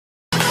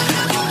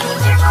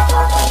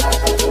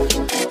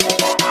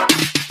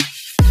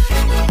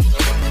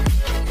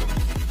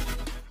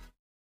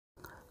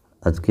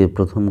আজকে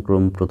প্রথম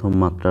ক্রম প্রথম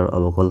মাত্রার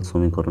অবকল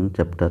সমীকরণ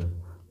চ্যাপ্টার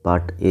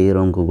পার্ট এ এর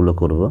অঙ্কগুলো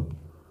করব।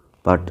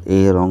 পার্ট এ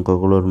এর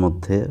অঙ্কগুলোর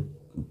মধ্যে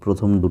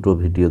প্রথম দুটো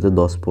ভিডিওতে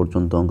 10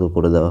 পর্যন্ত অঙ্ক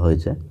করে দেওয়া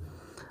হয়েছে।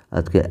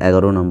 আজকে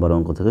 11 নম্বর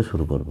অঙ্ক থেকে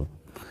শুরু করব।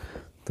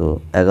 তো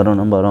 11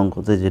 নম্বর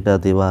অঙ্কতে যেটা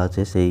দেওয়া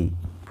আছে সেই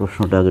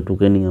প্রশ্নটা আগে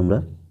টুকে নিই আমরা।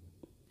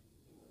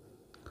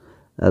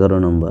 11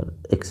 নম্বর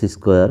x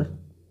square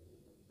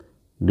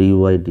dy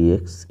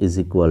dx is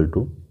equal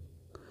to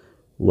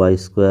y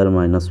square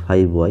minus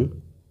 5y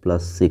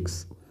plus 6।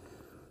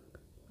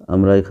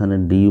 আমরা এখানে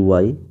dy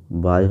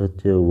বাই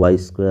হচ্ছে y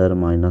square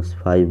minus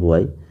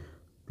 5y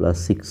plus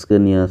 6কে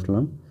নিয়ে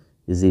আসলাম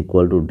is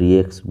equal to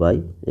dx by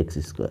x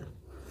square.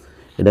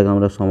 এটাকে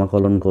আমরা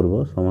সমাকলন করব।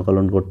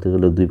 সমাকলন করতে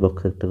গেলে দুই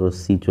পক্ষে একটা করে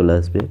c চলে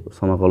আসবে,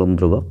 সমাকলন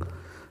ধ্রুবক।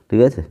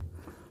 ঠিক আছে,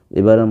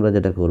 এবার আমরা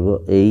যেটা করব,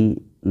 এই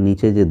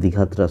নিচে যে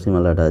দ্বিঘাত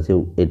রাশিমালাটা আছে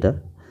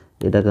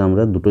এটাকে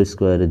আমরা দুটো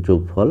স্কোয়ারের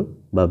যোগফল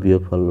বা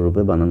বিয়োগফল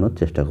রূপে বানানোর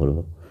চেষ্টা করব।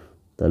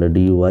 তাহলে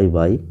dy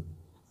বাই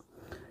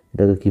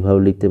এটাকে কীভাবে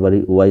লিখতে পারি,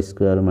 y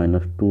square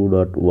minus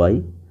 2.y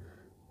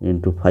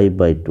into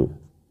 5/2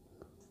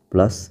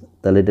 plus,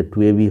 তাহলে এটা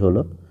 2ab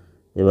হলো।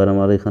 এবার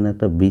আমার এখানে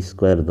একটা b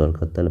স্কোয়ার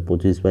দরকার, তাহলে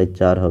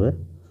 25/4 হবে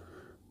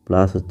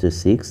প্লাস হচ্ছে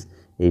 6।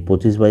 এই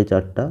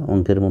 25/4টা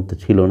অঙ্কের মধ্যে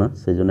ছিল না,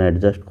 সেই জন্য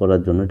অ্যাডজাস্ট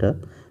করার জন্য এটা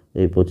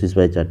এই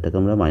 25/4টাকে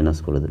আমরা মাইনাস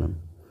করে দিলাম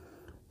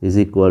is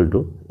equal to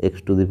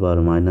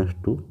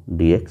x⁻²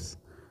 dx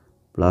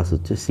plus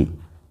হচ্ছে c।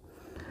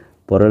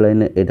 পরের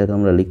লাইনে এটাকে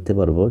আমরা লিখতে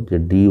পারবো যে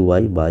dy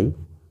বাই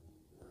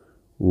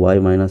y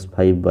মাইনাস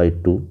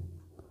 5/2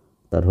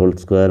 তার হোল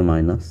স্কোয়ার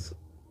মাইনাস,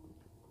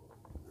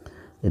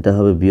 এটা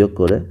হবে বিয়োগ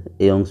করে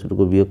এই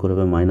অংশটুকু বিয়োগ করে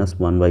হবে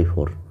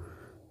 -1/4,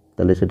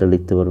 তাহলে সেটা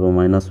লিখতে পারবো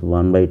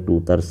 -1/2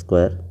 তার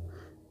square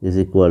is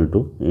equal to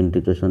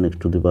integration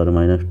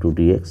x⁻²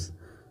 dx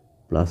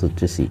plus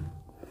হচ্ছে c।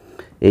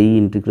 এই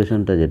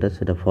ইন্টিগ্রেশনটা যেটা,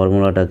 সেটা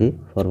ফর্মুলাটা কি,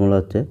 ফর্মুলা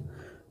হচ্ছে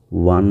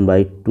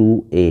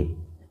 1/2a,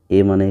 a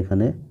মানে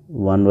এখানে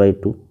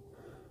 1/2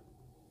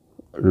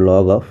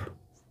 log of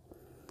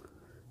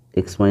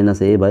x minus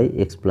a by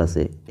x plus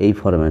a। এই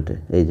ফরম্যাটে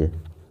এই যে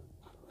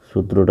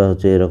সূত্রটা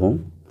হচ্ছে এরকম,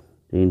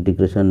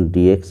 integration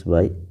dx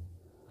by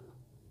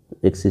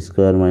x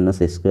square minus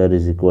a square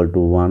is equal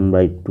to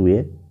 1/2a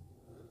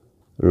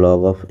log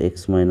of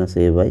x minus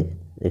a by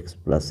x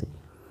plus a।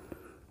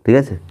 ঠিক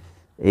আছে,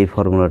 এই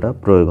ফর্মুলাটা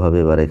প্রয়োগ হবে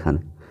এবার এখানে।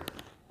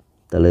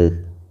 তাহলে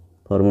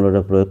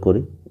ফর্মুলাটা প্রয়োগ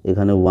করি,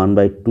 এখানে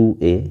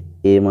 1/2a,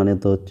 a মানে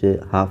তো হচ্ছে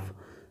হাফ,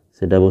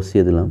 সেটা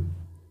বসিয়ে দিলাম।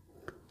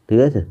 ঠিক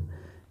আছে,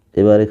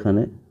 এবার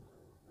এখানে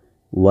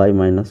y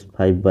মাইনাস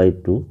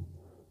 5/2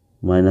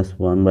 মাইনাস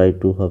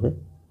 1/2 হবে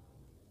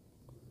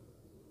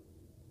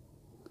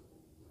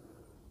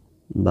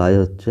বাই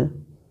হচ্ছে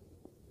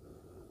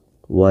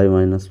y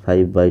minus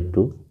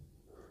 5/2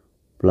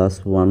 plus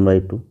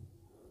 1/2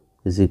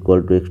 is equal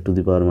to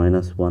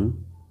x⁻−1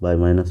 by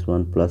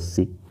 -1 plus c।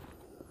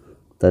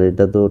 তার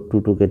এটা তো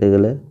 2 কেটে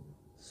গেলে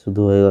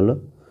শুধু হয়ে গেল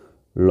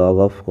লগ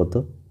অফ কত,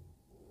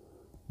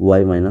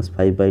 y মাইনাস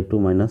 5/2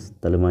 মাইনাস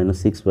তাহলে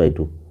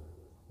 -6/2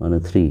 মানে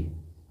 3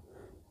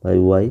 বাই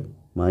y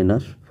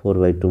মাইনাস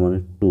 4/2 মানে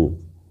 2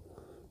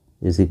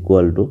 is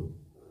equal to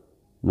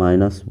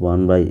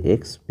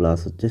 -1/x plus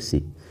হচ্ছে c।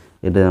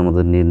 এটাই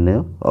আমাদের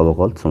নির্ণেয়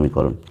অবকল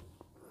সমীকরণ।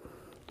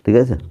 ঠিক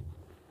আছে,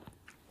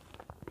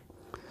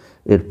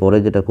 এরপরে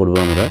যেটা করবো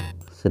আমরা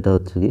সেটা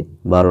হচ্ছে কি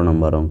 12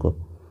 নম্বর অঙ্ক।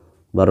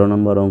 12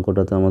 নম্বর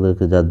অঙ্কটাতে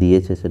আমাদেরকে যা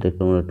দিয়েছে সেটা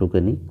একটু আমরা টুকে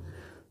নিই।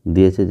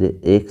 দিয়েছে যে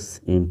x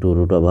into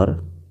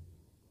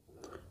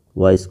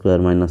 √y square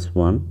minus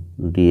 1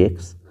 dx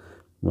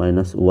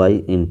minus y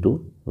into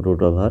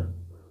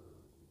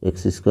 √x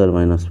square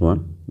minus 1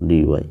 dy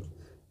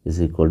is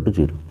equal to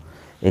 0।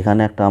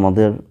 এখানে একটা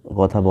আমাদের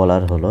কথা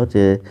বলার হলো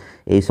যে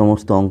এই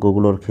সমস্ত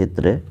অঙ্কগুলোর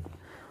ক্ষেত্রে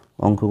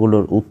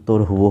অঙ্কগুলোর উত্তর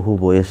হুবহু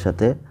বইয়ের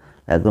সাথে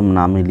একদম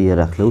না মিলিয়ে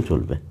রাখলেও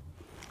চলবে।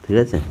 ঠিক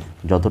আছে,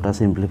 যতটা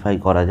সিম্পলিফাই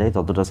করা যায়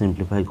ততটা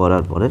সিম্পলিফাই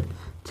করার পরে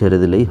ছেড়ে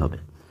দিলেই হবে।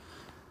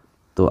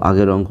 তো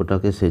আগের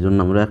অঙ্কটাকে সেই জন্য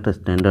আমরা একটা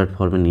স্ট্যান্ডার্ড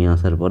ফর্মে নিয়ে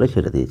আসার পরে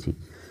ছেড়ে দিয়েছি।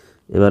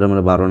 এবার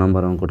আমরা 12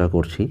 নম্বর অঙ্কটা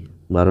করছি।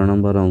 12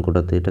 নম্বর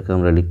অঙ্কটাতে এটাকে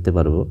আমরা লিখতে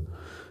পারবো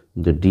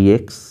যে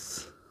dx,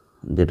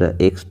 যেটা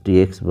x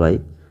dx by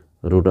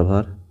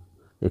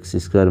 √x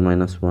square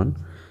minus 1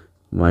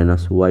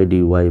 minus y dy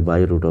by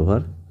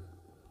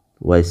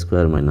 √y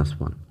square minus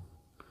 1।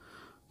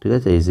 ঠিক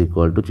আছে, ইজ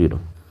ইকুয়াল টু 0।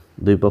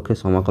 দুই পক্ষে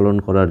সমাকলন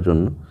করার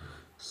জন্য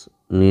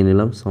নিয়ে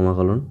নিলাম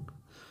সমাকলন,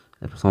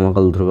 একটা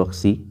সমাকল ধ্রুবক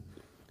c।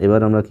 এবার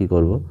আমরা কি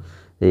করব,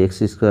 এই x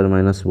square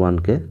minus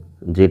 1কে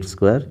Z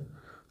square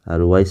আর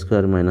y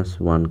স্কোয়ার মাইনাস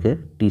 1কে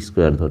টি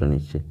স্কোয়ার ধরে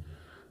নিচ্ছে।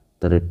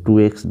 তাহলে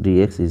 2x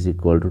dx is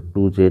equal to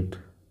 2z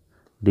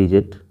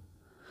dz।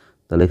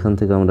 তাহলে এখান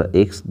থেকে আমরা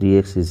x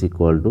dx is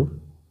equal to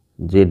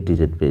z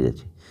dz পেয়ে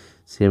যাচ্ছি।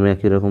 সেম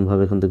একই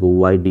রকমভাবে এখান থেকে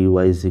y dy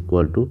is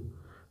equal to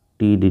t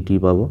dt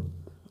পাবো।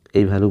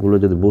 এই ভ্যালুগুলো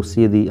যদি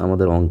বসিয়ে দিই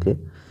আমাদের অঙ্কে,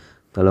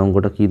 তাহলে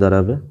অঙ্কটা কী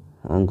দাঁড়াবে,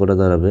 অঙ্কটা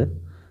দাঁড়াবে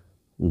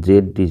z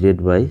dz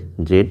বাই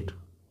z।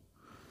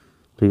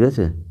 ঠিক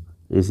আছে,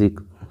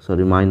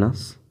 minus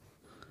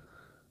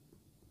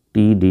t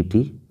dt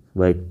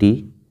by t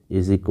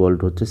is equal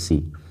to হচ্ছে c।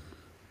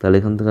 তাহলে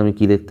এখান থেকে আমি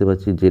কি দেখতে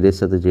পাচ্ছি, জেড এর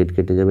সাথে জেড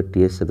কেটে যাবে, টি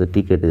এর সাথে টি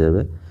কেটে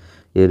যাবে,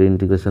 এর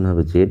ইন্টিগ্রেশন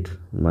হবে Z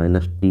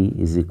minus T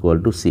is equal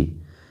to C.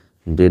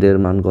 Z এর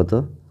মান কত,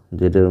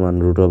 জেড এর মান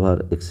root over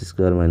x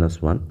square minus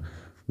one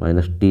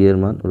minus টি এর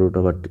মান root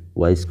over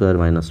Y square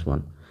minus one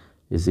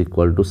is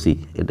equal to C.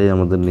 এটাই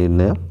আমাদের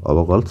নির্ণয়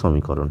অবকল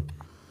সমীকরণ।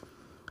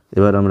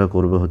 এবার আমরা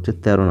করব হচ্ছে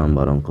 13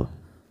 নম্বর অঙ্ক।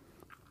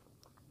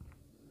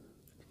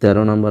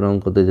 13 নম্বর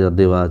অঙ্কতে যা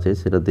দেওয়া আছে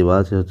সেটা দেওয়া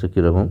আছে হচ্ছে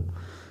কীরকম,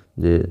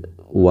 যে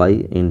Y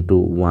into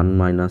one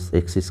minus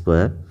x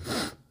square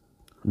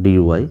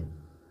dy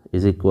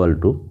is equal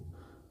to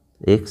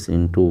x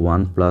into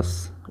one plus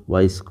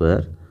Y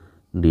square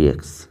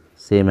dx.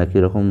 Same একই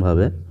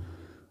রকমভাবে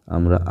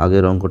আমরা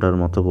আগের অঙ্কটার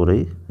মতো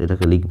করেই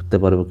এটাকে লিখতে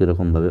পারবো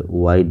কীরকমভাবে,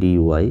 ওয়াই ডি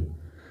ওয়াই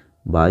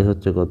বাই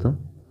হচ্ছে কত,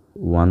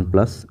 one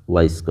plus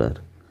Y square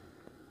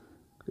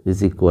is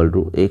equal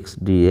to x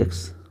dx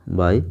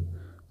by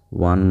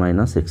one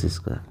minus x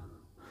square.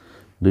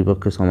 দুই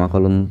পক্ষে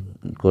সমাকলন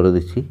করে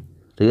দিচ্ছি,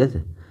 ঠিক আছে।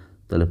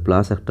 তাহলে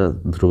প্লাস একটা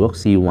ধ্রুবক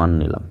c1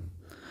 নিলাম।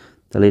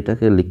 তাহলে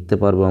এটাকে লিখতে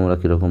পারবো আমরা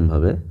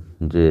কীরকমভাবে,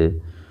 যে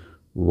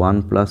ওয়ান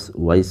প্লাস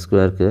ওয়াই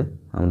স্কোয়ারকে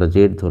আমরা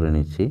জেড ধরে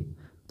নিচ্ছি,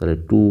 তাহলে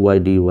two Y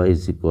D Y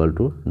is equal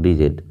to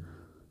DZ,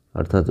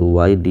 অর্থাৎ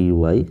Y D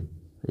Y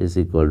is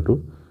equal to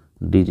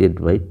DZ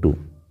by two.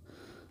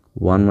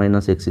 One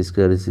minus x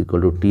square is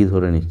equal to টি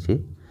ধরে নিচ্ছি,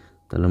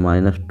 তাহলে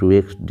minus two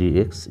x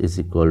dx is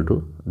equal to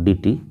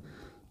DT.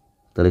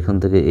 তাহলে এখান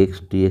থেকে x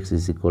dx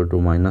is equal to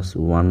minus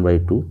one by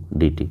two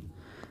DT.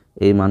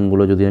 এই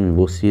মানগুলো যদি আমি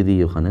বসিয়ে দিই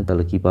ওখানে,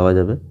 তাহলে কি পাওয়া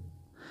যাবে,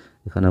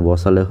 এখানে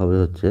বসালে হবে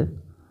হচ্ছে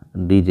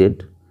DZ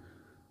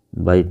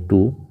by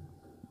two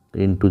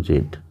into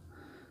Z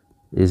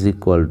is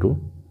equal to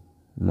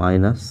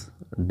minus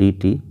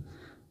DT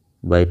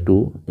by two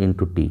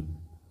into T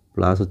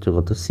plus হচ্ছে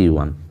কত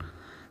c1।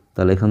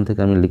 তাহলে এখান থেকে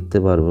আমি লিখতে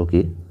পারবো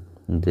কি,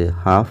 যে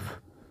half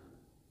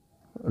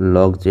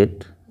log Z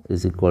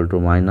is equal to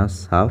minus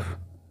half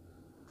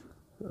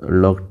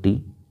log টি,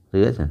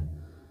 ঠিক আছে,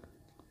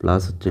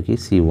 প্লাস হচ্ছে কি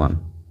c1।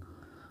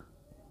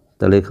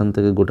 তাহলে এখান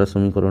থেকে গোটা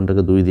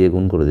সমীকরণটাকে 2 দিয়ে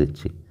গুণ করে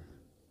দিচ্ছি,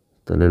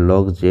 তাহলে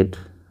লগ জেড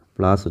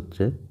প্লাস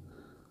হচ্ছে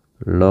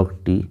log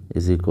T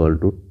is equal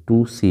to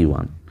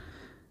 2c1।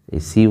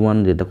 এই c1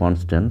 যেটা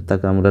কনস্ট্যান্ট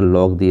তাকে আমরা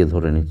লগ দিয়ে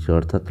ধরে নিচ্ছি,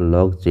 অর্থাৎ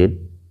log Z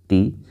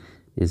T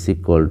is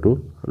equal to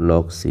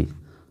log C.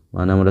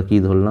 মানে আমরা কি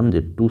ধরলাম, যে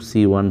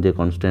 2c1 যে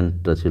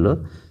কনস্ট্যান্টটা ছিল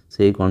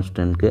সেই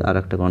কনস্ট্যান্টকে আর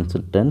একটা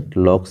কনস্ট্যান্ট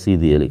লগ সি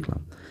দিয়ে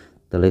লিখলাম।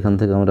 তাহলে এখান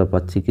থেকে আমরা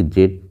পাচ্ছি কি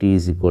Z T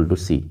is equal to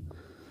C.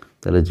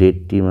 তাহলে জেড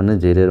টি মানে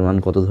জেডের মান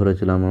কত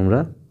ধরেছিলাম আমরা,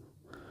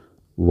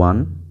 1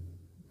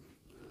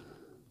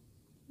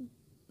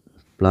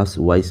 প্লাস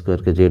ওয়াই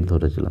স্কোয়ারকে জেড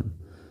ধরেছিলাম,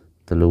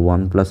 তাহলে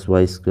 1 plus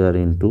Y square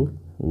into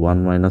 1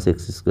 minus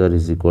x square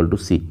is equal to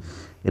C.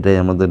 এটাই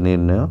আমাদের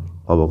নির্ণয়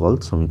অবকল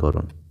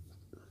সমীকরণ,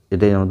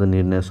 এটাই আমাদের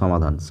নির্ণয়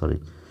সমাধান, সরি।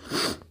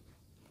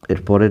 এর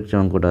পরের যে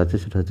অঙ্কটা আছে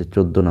সেটা হচ্ছে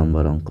 14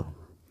 নম্বর অঙ্ক।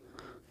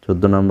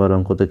 14 নম্বর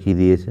অঙ্কতে কী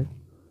দিয়েছে,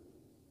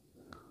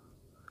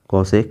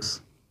 cos x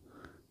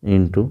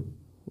into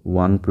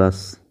 1 plus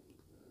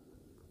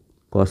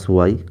cos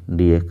y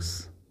dx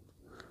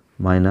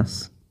minus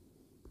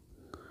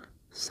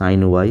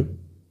sin y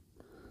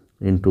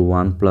into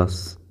 1 plus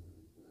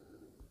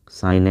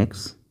sin x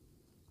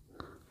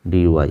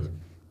dy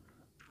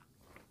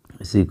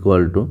is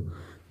equal to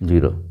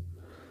 0।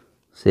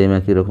 Same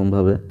একই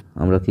রকমভাবে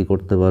আমরা কি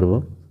করতে পারবো,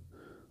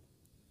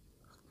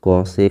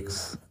 cos x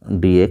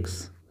dx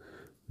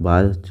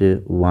বাই হচ্ছে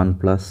 1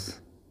 plus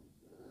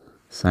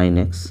sin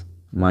x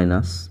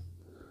minus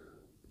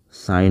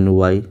sin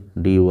y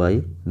dy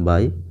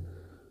by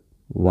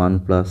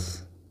 1 plus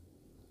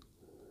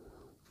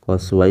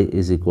cos y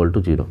is equal to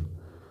 0।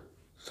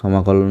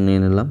 সমাকলন নিয়ে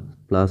নিলাম,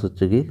 প্লাস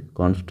হচ্ছে কি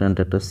কনস্ট্যান্ট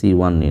একটা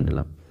c1 নিয়ে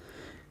নিলাম।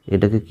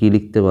 এটাকে কি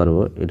লিখতে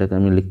পারবো, এটাকে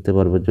আমি লিখতে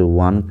পারবো যে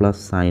 1 plus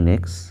sin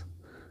x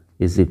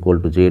is equal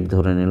to Z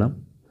ধরে নিলাম।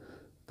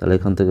 তাহলে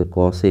এখান থেকে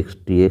cos x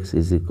dx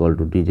is equal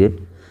to dz।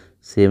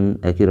 Same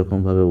একই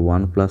রকমভাবে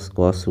 1 plus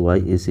cos y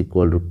is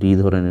equal to t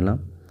ধরে নিলাম।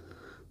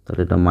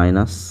 তাহলে এটা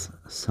minus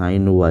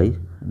sin y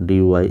dy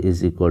is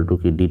equal to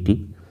কি dt।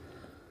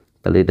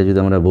 তাহলে এটা যদি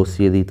আমরা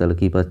বসিয়ে দিই তাহলে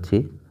কি পাচ্ছি,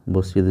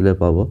 বসিয়ে দিলে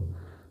পাবো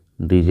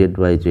dz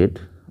বাই জেড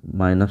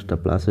মাইনাসটা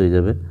প্লাস হয়ে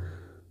যাবে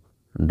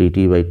dt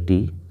by t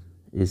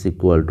is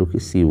equal to কি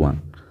c1।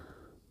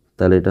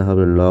 তাহলে এটা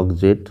হবে log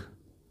z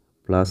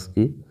প্লাস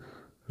কি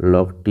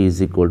log t is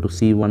equal to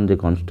c1 যে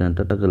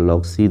কনস্ট্যান্টটাকে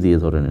log c দিয়ে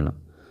ধরে নিলাম,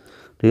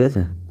 ঠিক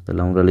আছে।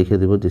 তাহলে আমরা লিখে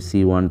দেবো যে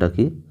c1টা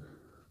কি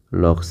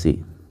log c।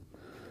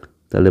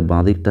 তাহলে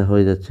বাঁ দিকটা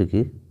হয়ে যাচ্ছে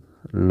কি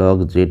log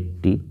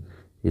zt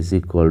is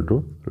equal to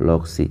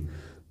log c।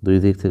 দুই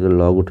দিক থেকে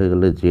log উঠে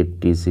গেলে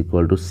zt is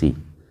equal to c।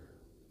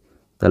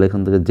 তাহলে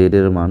এখান থেকে z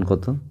এর মান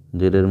কত,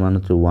 z এর মান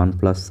হচ্ছে 1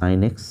 প্লাস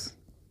sin x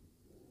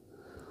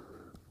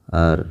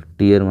আর t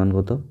এর মান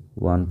কত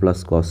 1 plus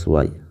cos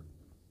y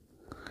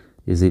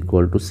is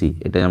equal to c।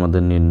 এটাই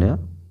আমাদের নির্ণয়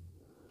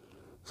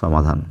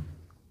সমাধান,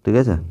 ঠিক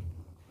আছে।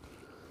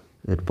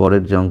 এর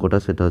পরের যে অঙ্কটা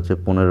সেটা হচ্ছে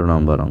 15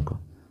 নম্বর অঙ্ক।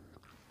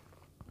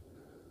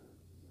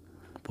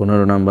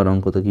 15 নম্বর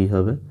অঙ্কতে কী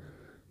হবে,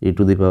 e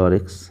to the power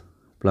x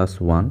plus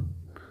 1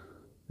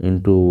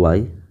 into Y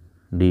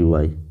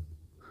dy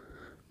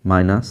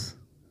minus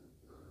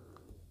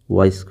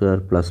Y square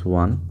plus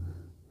 1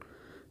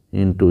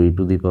 into E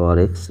to the power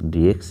x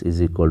dx is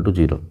equal to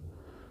 0।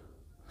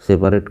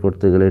 Separate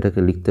করতে গেলে এটাকে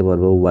লিখতে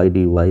পারবো Y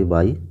dy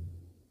by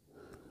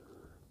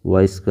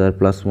Y square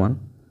plus 1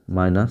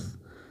 minus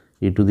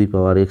E to the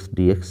power x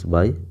dx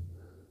by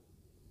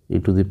E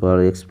to the power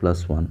x plus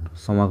 1।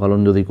 সমাকলন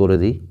যদি করে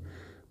দিই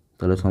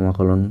তাহলে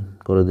সমাকলন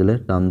করে দিলে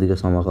ডান দিকে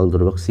সমাকল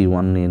ধ্রুবক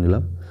c1 নিয়ে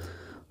নিলাম।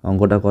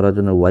 অঙ্কটা করার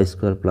জন্য Y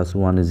square plus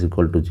 1 is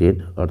equal to Z,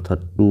 অর্থাৎ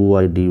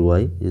 2y dy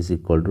is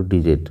equal to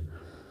DZ.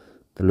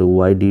 তাহলে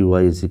Y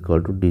dy is equal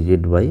to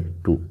DZ by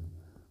 2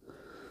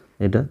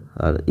 এটা।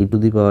 আর ই to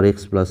the power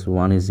x plus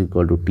 1 is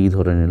equal to টি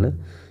ধরে নিলে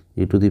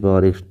ই to the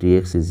power x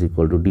dx is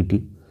equal to DT.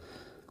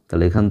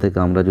 তাহলে এখান থেকে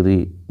আমরা যদি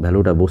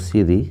ভ্যালুটা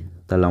বসিয়ে দিই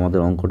তাহলে আমাদের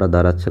অঙ্কটা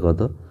দাঁড়াচ্ছে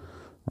কত?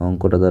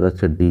 অঙ্কটা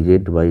দাঁড়াচ্ছে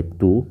ডিজেড বাই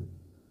 2,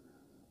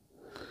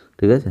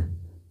 ঠিক আছে,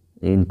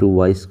 ইন্টু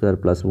ওয়াই স্কোয়ার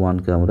প্লাস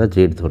 1কে আমরা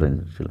জেড ধরে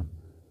নিয়েছিলাম,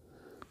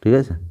 ঠিক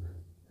আছে,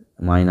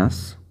 মাইনাস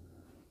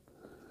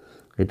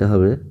এটা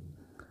হবে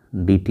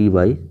DT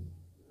by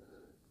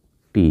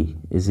T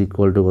is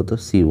equal to কত?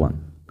 c1।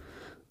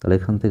 তাহলে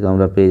এখান থেকে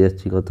আমরা পেয়ে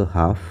যাচ্ছি কত?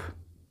 Half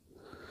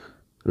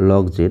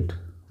log Z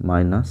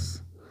minus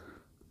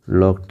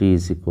log T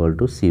is equal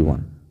to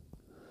c1।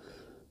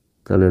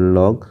 তাহলে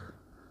log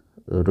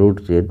root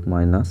Z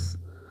minus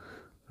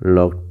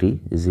log T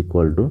is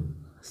equal to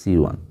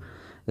c1।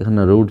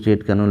 এখানে রুট জেড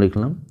কেন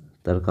লিখলাম?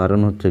 তার কারণ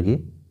হচ্ছে কি,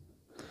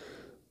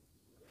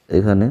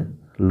 এখানে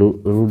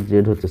রুট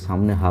জেড হচ্ছে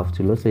সামনে হাফ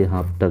ছিল, সেই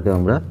হাফটাকে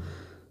আমরা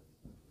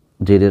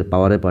জেডের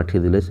পাওয়ারে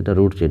পাঠিয়ে দিলে সেটা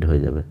রুট জেড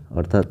হয়ে যাবে,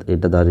 অর্থাৎ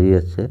এটা দাঁড়িয়ে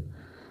যাচ্ছে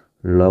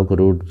log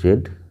root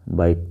Z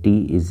by T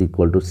is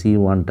equal to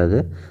c1টাকে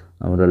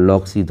আমরা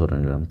লগ সি ধরে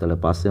নিলাম। তাহলে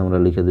পাশে আমরা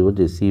লিখে দেবো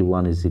যে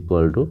c1 is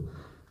equal to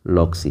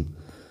log C.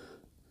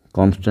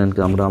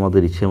 কনস্ট্যান্টকে আমরা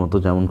আমাদের ইচ্ছে মতো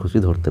যেমন খুশি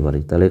ধরতে পারি।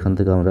 তাহলে এখান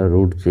থেকে আমরা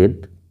root Z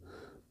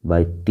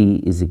by T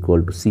is equal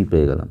to C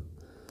পেয়ে গেলাম।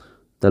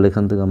 তাহলে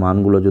এখান থেকে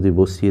মানগুলো যদি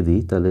বসিয়ে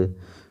দিই তাহলে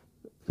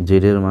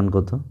জেডের মান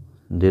কত?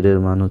 জেডের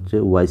মান হচ্ছে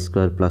ওয়াই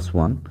স্কোয়ার প্লাস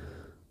 1,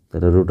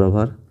 তাহলে root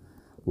over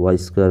Y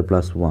square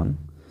plus 1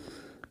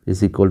 is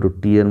equal to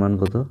টি এর মান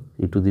কত?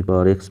 ই to the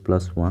power x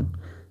plus 1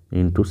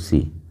 into C.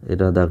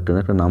 এটা দাগটেনে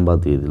একটা নাম্বার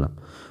দিয়ে দিলাম।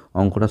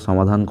 অঙ্কটা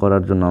সমাধান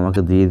করার জন্য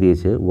আমাকে দিয়ে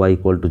দিয়েছে Y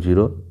equal to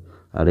 0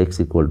 R x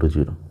equal to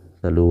 0।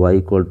 তাহলে Y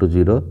equal to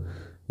 0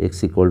 x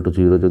equal to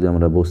 0 যদি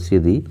আমরা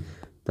বসিয়ে দিই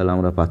তাহলে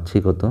আমরা পাচ্ছি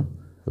কত?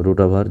 Root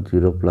over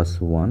 0 plus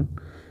 1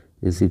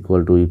 is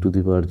equal to E to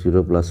the power 0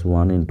 plus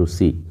 1 into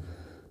C.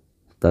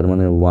 তার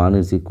মানে 1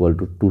 ইজ ইকুয়াল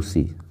টু 2c।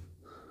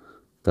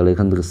 তাহলে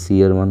এখান থেকে সি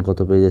এর মান কত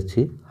পেয়ে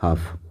যাচ্ছি?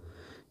 হাফ।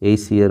 এই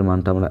সি এর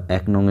মানটা আমরা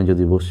 1 নঙে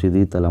যদি বসিয়ে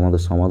দিই তাহলে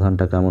আমাদের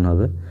সমাধানটা কেমন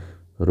হবে?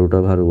 Root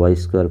over Y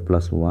square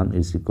plus 1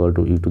 is equal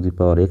to E to the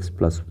power x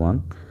plus 1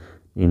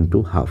 into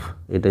half.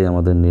 এটাই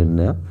আমাদের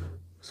নির্ণয়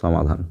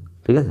সমাধান,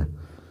 ঠিক আছে।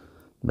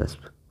 ব্যাস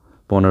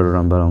 15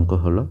 নম্বর অঙ্ক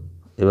হলো।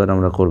 এবার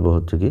আমরা করব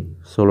হচ্ছে কি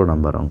 16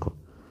 নম্বর অঙ্ক।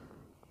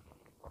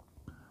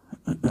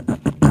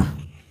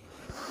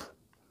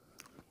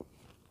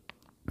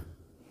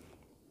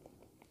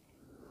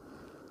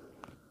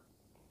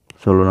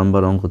 ষোলো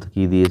নম্বর অঙ্কতে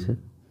কী দিয়েছে?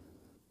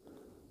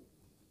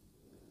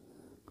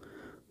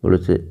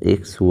 বলেছে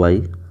x Y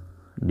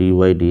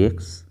dy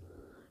dx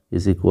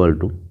is equal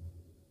to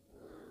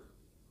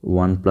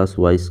 1 plus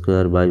Y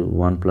square by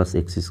 1 plus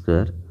x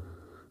square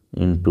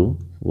into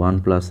 1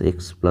 plus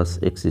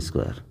x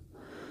square.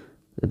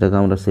 এটাকে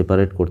আমরা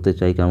সেপারেট করতে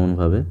চাই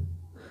কেমনভাবে?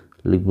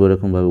 লিখবো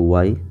এরকমভাবে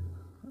Y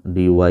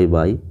dy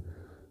by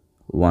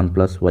 1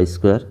 plus Y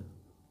square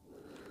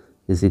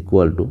is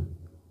equal to,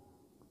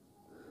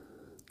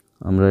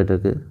 আমরা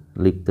এটাকে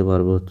লিখতে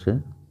পারবো হচ্ছে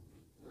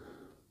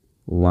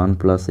 1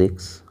 plus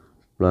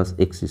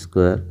x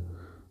square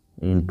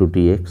into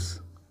dx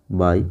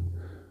by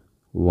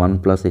 1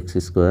 plus x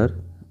square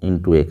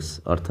into x,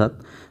 অর্থাৎ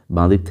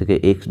বাঁ দিক থেকে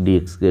এক্স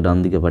ডিএক্সকে ডান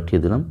দিকে পাঠিয়ে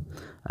দিলাম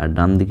আর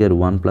ডান দিকের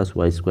 1 প্লাস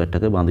ওয়াই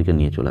স্কোয়ারটাকে বাঁ দিকে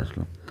নিয়ে চলে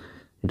আসলাম।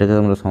 এটাকে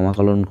আমরা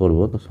সমাকলন করব।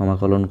 তো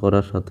সমাকলন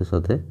করার সাথে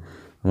সাথে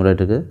আমরা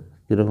এটাকে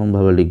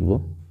কীরকমভাবে লিখব?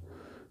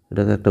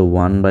 এটাকে একটা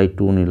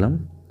 1/2 নিলাম।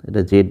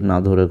 এটা জেড না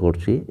ধরে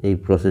করছি, এই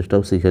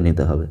প্রসেসটাও শিখে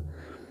নিতে হবে।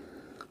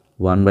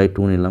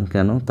 1/2 নিলাম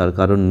কেন? তার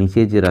কারণ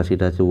নিচে যে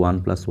রাশিটা আছে 1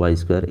 প্লাস ওয়াই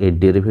স্কোয়ার, এর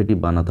ডেরিভেটিভ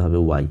বানাতে হবে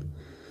ওয়াই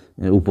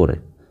উপরে।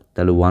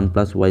 তাহলে 1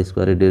 প্লাস ওয়াই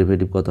স্কোয়ারের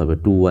ডেরিভেটিভ কত হবে?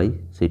 2y।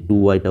 সেই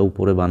 2yটা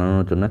উপরে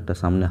বানানোর জন্য একটা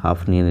সামনে হাফ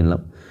নিয়ে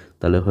নিলাম।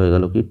 তাহলে হয়ে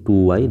গেল কি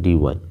 2y dy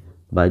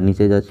বাই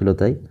নিচে যা ছিল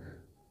তাই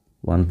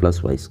 1 plus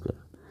Y square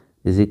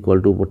is equal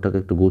to, উপরটাকে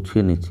একটু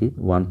গুছিয়ে নিচ্ছি,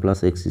 1 plus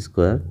x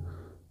square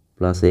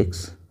plus x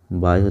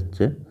by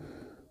হচ্ছে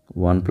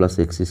 1 plus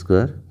x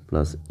square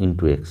plus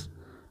into x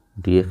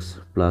dx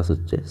plus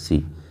হচ্ছে সি,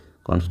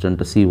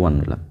 কনস্ট্যান্টটা c1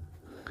 নিলাম।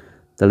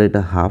 তাহলে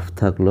এটা হাফ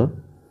থাকলো,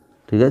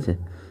 ঠিক আছে।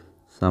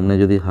 সামনে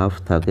যদি হাফ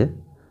থাকে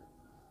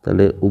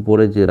তাহলে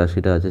উপরে যে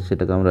রাশিটা আছে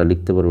সেটাকে আমরা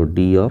লিখতে পারবো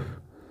D of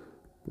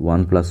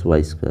 1 plus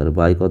Y square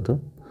by কত?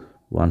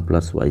 1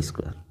 plus Y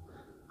square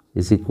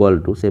is equal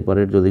to,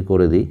 separate যদি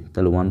করে দিই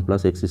তাহলে 1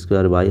 প্লাস এক্স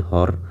স্কোয়ার বাই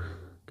হর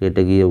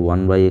কেটে গিয়ে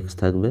 1/x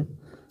থাকবে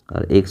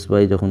আর এক্স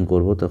বাই যখন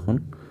করব তখন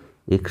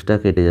এক্সটা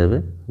কেটে যাবে,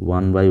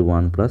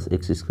 1/1 প্লাস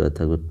এক্স স্কোয়ার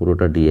থাকবে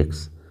পুরোটা ডিএক্স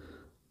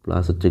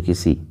প্লাস হচ্ছে কি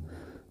সি।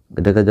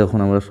 এটাকে যখন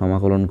আমরা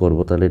সমাকলন করব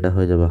তাহলে এটা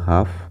হয়ে যাবে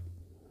half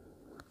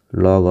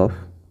log of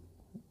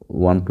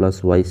 1 plus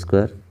Y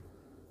square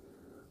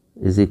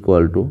is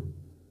equal to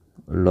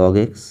log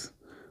x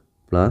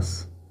plus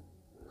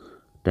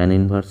tan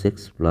inverse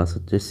x plus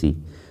হচ্ছে সি।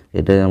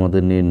 এটাই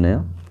আমাদের নির্ণয়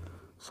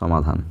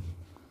সমাধান।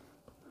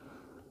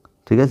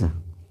 ঠিক আছে,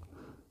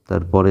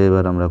 তারপরে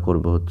এবার আমরা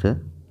করব হচ্ছে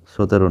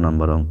 17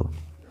 নম্বর অঙ্ক।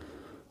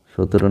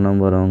 17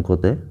 নম্বর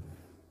অঙ্কতে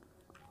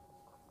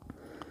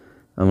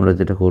আমরা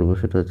যেটা করব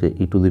সেটা হচ্ছে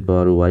ই to the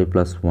power y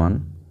plus 1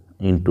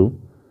 into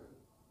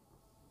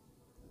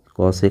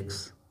cos x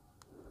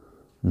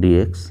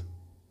dx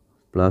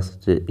plus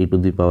হচ্ছে ই to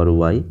the power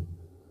y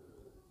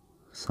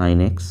sine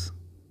x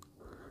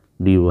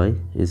dy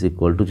is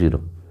equal to 0।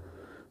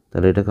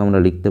 তাহলে এটাকে আমরা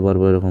লিখতে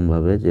পারবো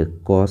এরকমভাবে যে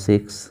কস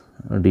এক্স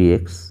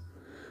ডিএক্স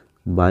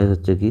বাই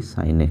হচ্ছে কি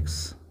সাইন এক্স,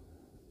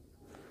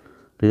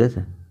 ঠিক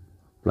আছে,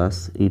 plus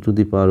E to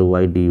the power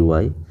y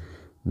dy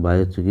by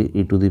হচ্ছে কি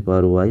ই to the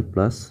power y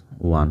plus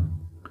 1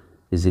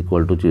 is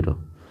equal to 0।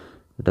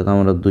 এটাকে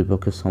আমরা দুই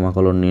পক্ষের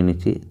সমাকলন নিয়ে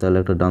নিচ্ছি। তাহলে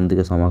একটা ডান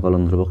দিকে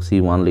সমাকলন ধ্রুবক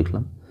C1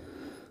 লিখলাম।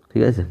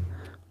 ঠিক আছে,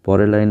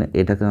 পরের লাইনে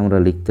এটাকে আমরা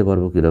লিখতে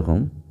পারবো কীরকম,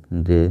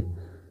 যে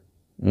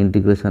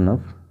integration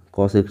of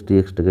cos x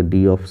ডিএক্সটাকে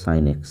D of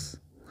sine x,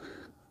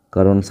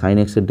 কারণ সাইন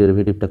এক্সের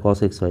ডেরিভেটিভটা কস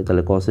এক্স হয়,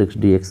 তাহলে কস এক্স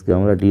ডিএক্সকে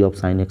আমরা ডি অফ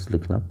সাইন এক্স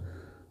লিখলাম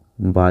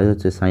বাই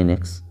হচ্ছে সাইন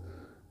এক্স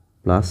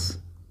প্লাস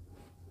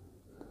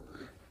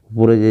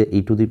উপরে যে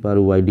ই to the power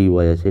y D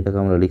Y আছে এটাকে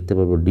আমরা লিখতে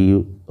পারবো D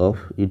of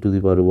E to the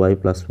power y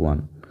plus 1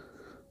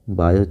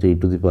 by হচ্ছে ই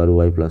to the power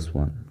y plus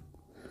 1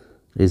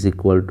 is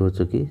equal to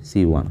হচ্ছে কি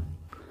C1।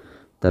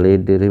 তাহলে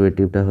এর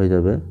ডেরিভেটিভটা হয়ে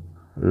যাবে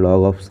log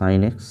of sine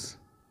x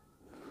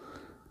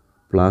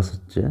plus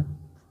হচ্ছে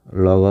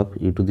log of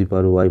E to the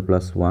power y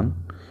plus 1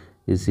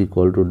 is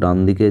equal to ডান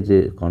দিকে যে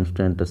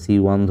কনস্ট্যান্টটা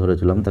C1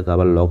 ধরেছিলাম তাকে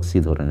আবার লগ সি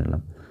ধরে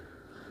নিলাম।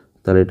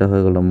 তাহলে এটা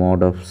হয়ে গেল mod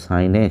of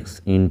sine x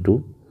into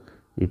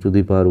E to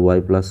the power y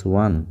plus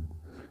 1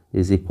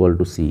 is equal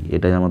to C.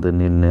 এটাই আমাদের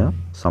নির্ণয়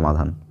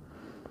সমাধান।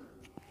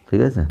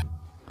 ঠিক আছে,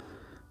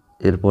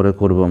 এরপরে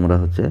করব আমরা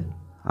হচ্ছে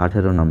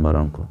 18 নম্বর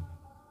অঙ্ক।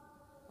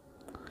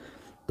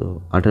 তো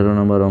 18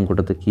 নম্বর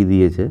অঙ্কটাতে কি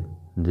দিয়েছে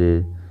যে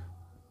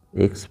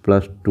x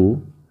plus 2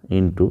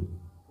 into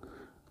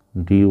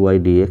dy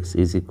dx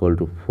is equal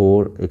to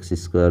 4x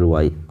square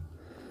Y.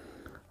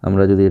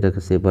 আমরা যদি এটাকে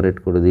সেপারেট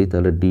করে দিই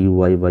তাহলে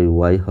ডিওয়াই বাই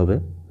ওয়াই হবে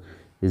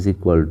is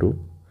equal to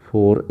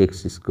 4x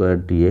square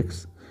dx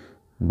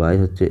by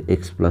হচ্ছে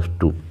এক্স প্লাস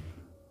 2।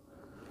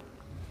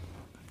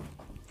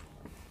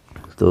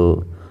 তো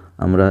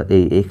আমরা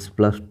এই এক্স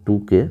প্লাস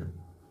 2কে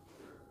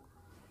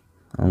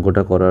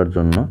অঙ্কটা করার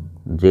জন্য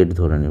জেড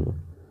ধরে নেব।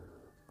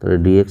 তাহলে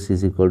dx is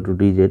equal to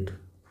DZ,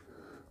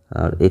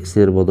 আর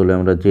এক্সের বদলে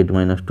আমরা জেড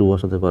মাইনাস 2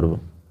 বসাতে পারবো।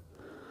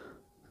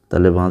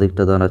 তাহলে বাঁ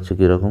দিকটা দাঁড়াচ্ছে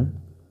কীরকম,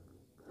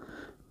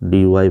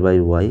 dy by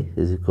Y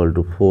is equal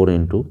to 4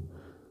 into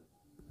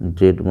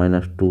Z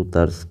minus 2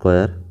 তার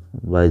স্কোয়ার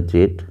বাই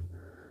জেড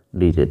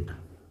ডিজেড।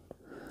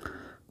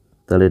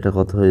 তাহলে এটা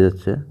কত হয়ে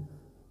যাচ্ছে,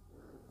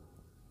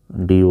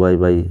 dy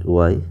by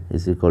Y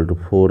is equal to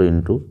 4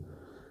 into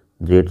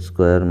Z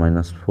square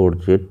minus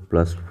 4z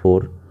plus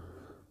 4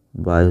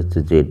 by হচ্ছে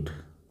জেড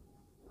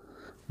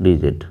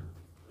ডিজেড।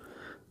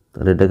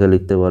 তাহলে এটাকে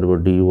লিখতে পারবো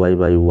dy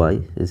by Y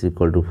is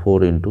equal to 4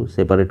 into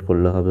separate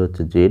করলে হবে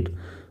হচ্ছে Z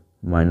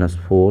minus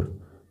 4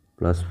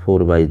 plus 4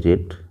 by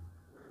Z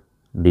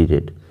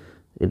DZ.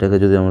 এটাকে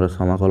যদি আমরা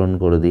সমাকলন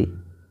করে দিই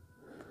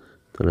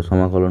তাহলে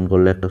সমাকলন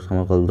করলে একটা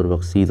সমাকল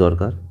ধ্রুবক সি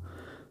দরকার।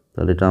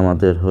 তাহলে এটা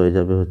আমাদের হয়ে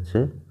যাবে হচ্ছে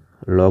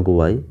log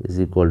Y is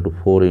equal to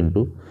 4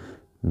 into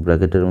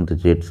ব্র্যাকেটের মধ্যে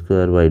Z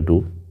square by 2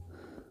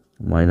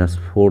 minus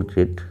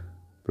 4z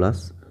plus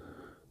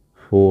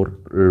 4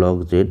 log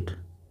Z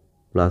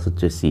plus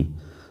হচ্ছে সি।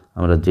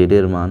 আমরা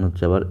জেডের মান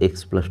হচ্ছে আবার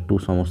এক্স প্লাস 2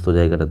 সমস্ত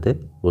জায়গাটাতে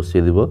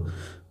বসিয়ে দিব।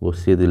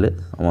 বসিয়ে দিলে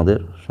আমাদের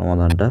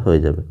সমাধানটা হয়ে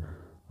যাবে,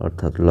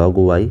 অর্থাৎ log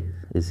Y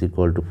is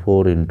equal to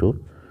 4 into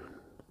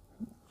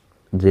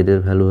জেডের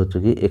value হচ্ছে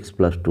কি এক্স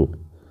প্লাস 2,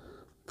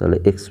 তাহলে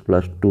এক্স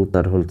প্লাস 2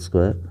 তার whole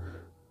square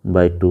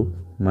by 2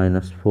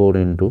 minus 4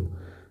 into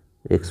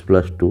x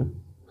plus 2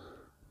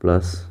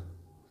 plus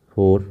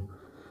 4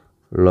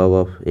 log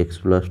of x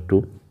plus 2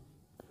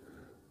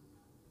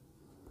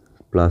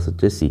 plus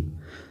হচ্ছে সি।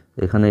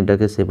 এখানে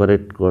এটাকে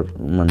সেপারেট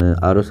মানে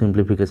আরও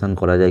সিম্পলিফিকেশান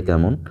করা যায়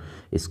কেমন,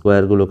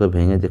 স্কোয়ারগুলোকে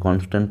ভেঙে যে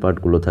কনস্ট্যান্ট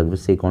পার্টগুলো থাকবে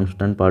সেই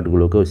কনস্ট্যান্ট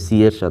পার্টগুলোকে ওই সি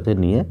এর সাথে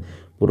নিয়ে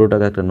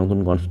পুরোটাকে একটা নতুন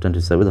কনস্ট্যান্ট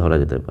হিসাবে ধরা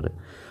যেতে পারে।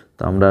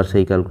 তো আমরা আর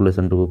সেই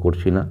ক্যালকুলেশনটুকু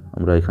করছি না,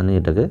 আমরা এখানেই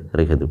এটাকে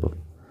রেখে দেব।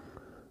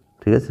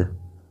 ঠিক আছে,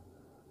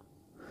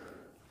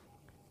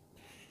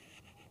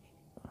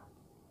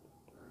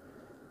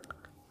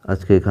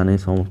 আজকে এখানেই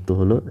সমাপ্ত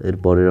হলো। এর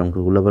পরের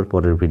অঙ্কগুলো আবার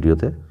পরের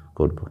ভিডিওতে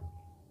করব।